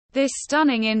This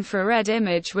stunning infrared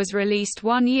image was released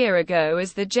 1 year ago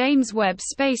as the James Webb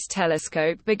Space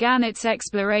Telescope began its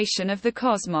exploration of the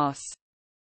cosmos.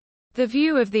 The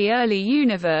view of the early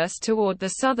universe toward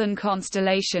the southern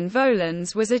constellation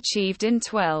Volans was achieved in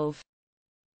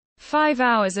 12.5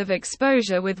 hours of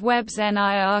exposure with Webb's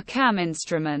NIRCam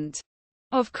instrument.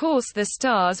 Of course, the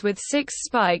stars with 6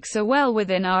 spikes are well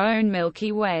within our own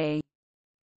Milky Way.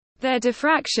 Their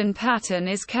diffraction pattern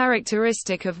is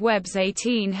characteristic of Webb's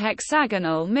 18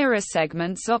 hexagonal mirror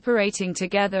segments operating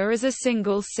together as a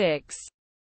single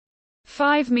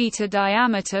 6.5-meter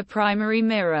diameter primary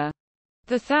mirror.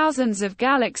 The thousands of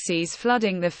galaxies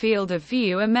flooding the field of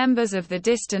view are members of the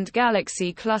distant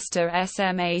galaxy cluster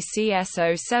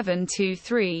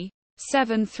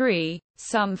SMACS072373,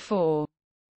 some 4.6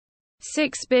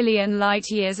 billion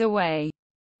light-years away.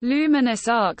 Luminous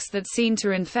arcs that seem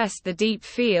to infest the deep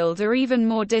field are even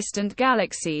more distant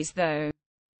galaxies, though.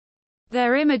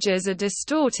 Their images are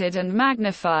distorted and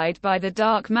magnified by the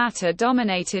dark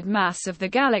matter-dominated mass of the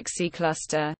galaxy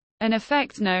cluster, an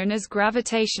effect known as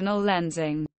gravitational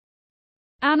lensing.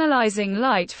 Analyzing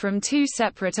light from 2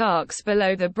 separate arcs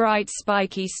below the bright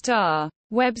spiky star,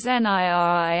 Webb's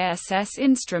NIRISS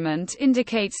instrument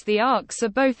indicates the arcs are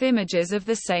both images of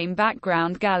the same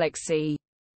background galaxy,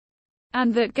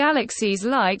 and that galaxy's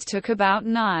light took about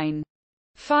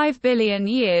 9.5 billion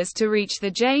years to reach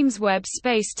the James Webb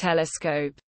Space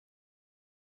Telescope.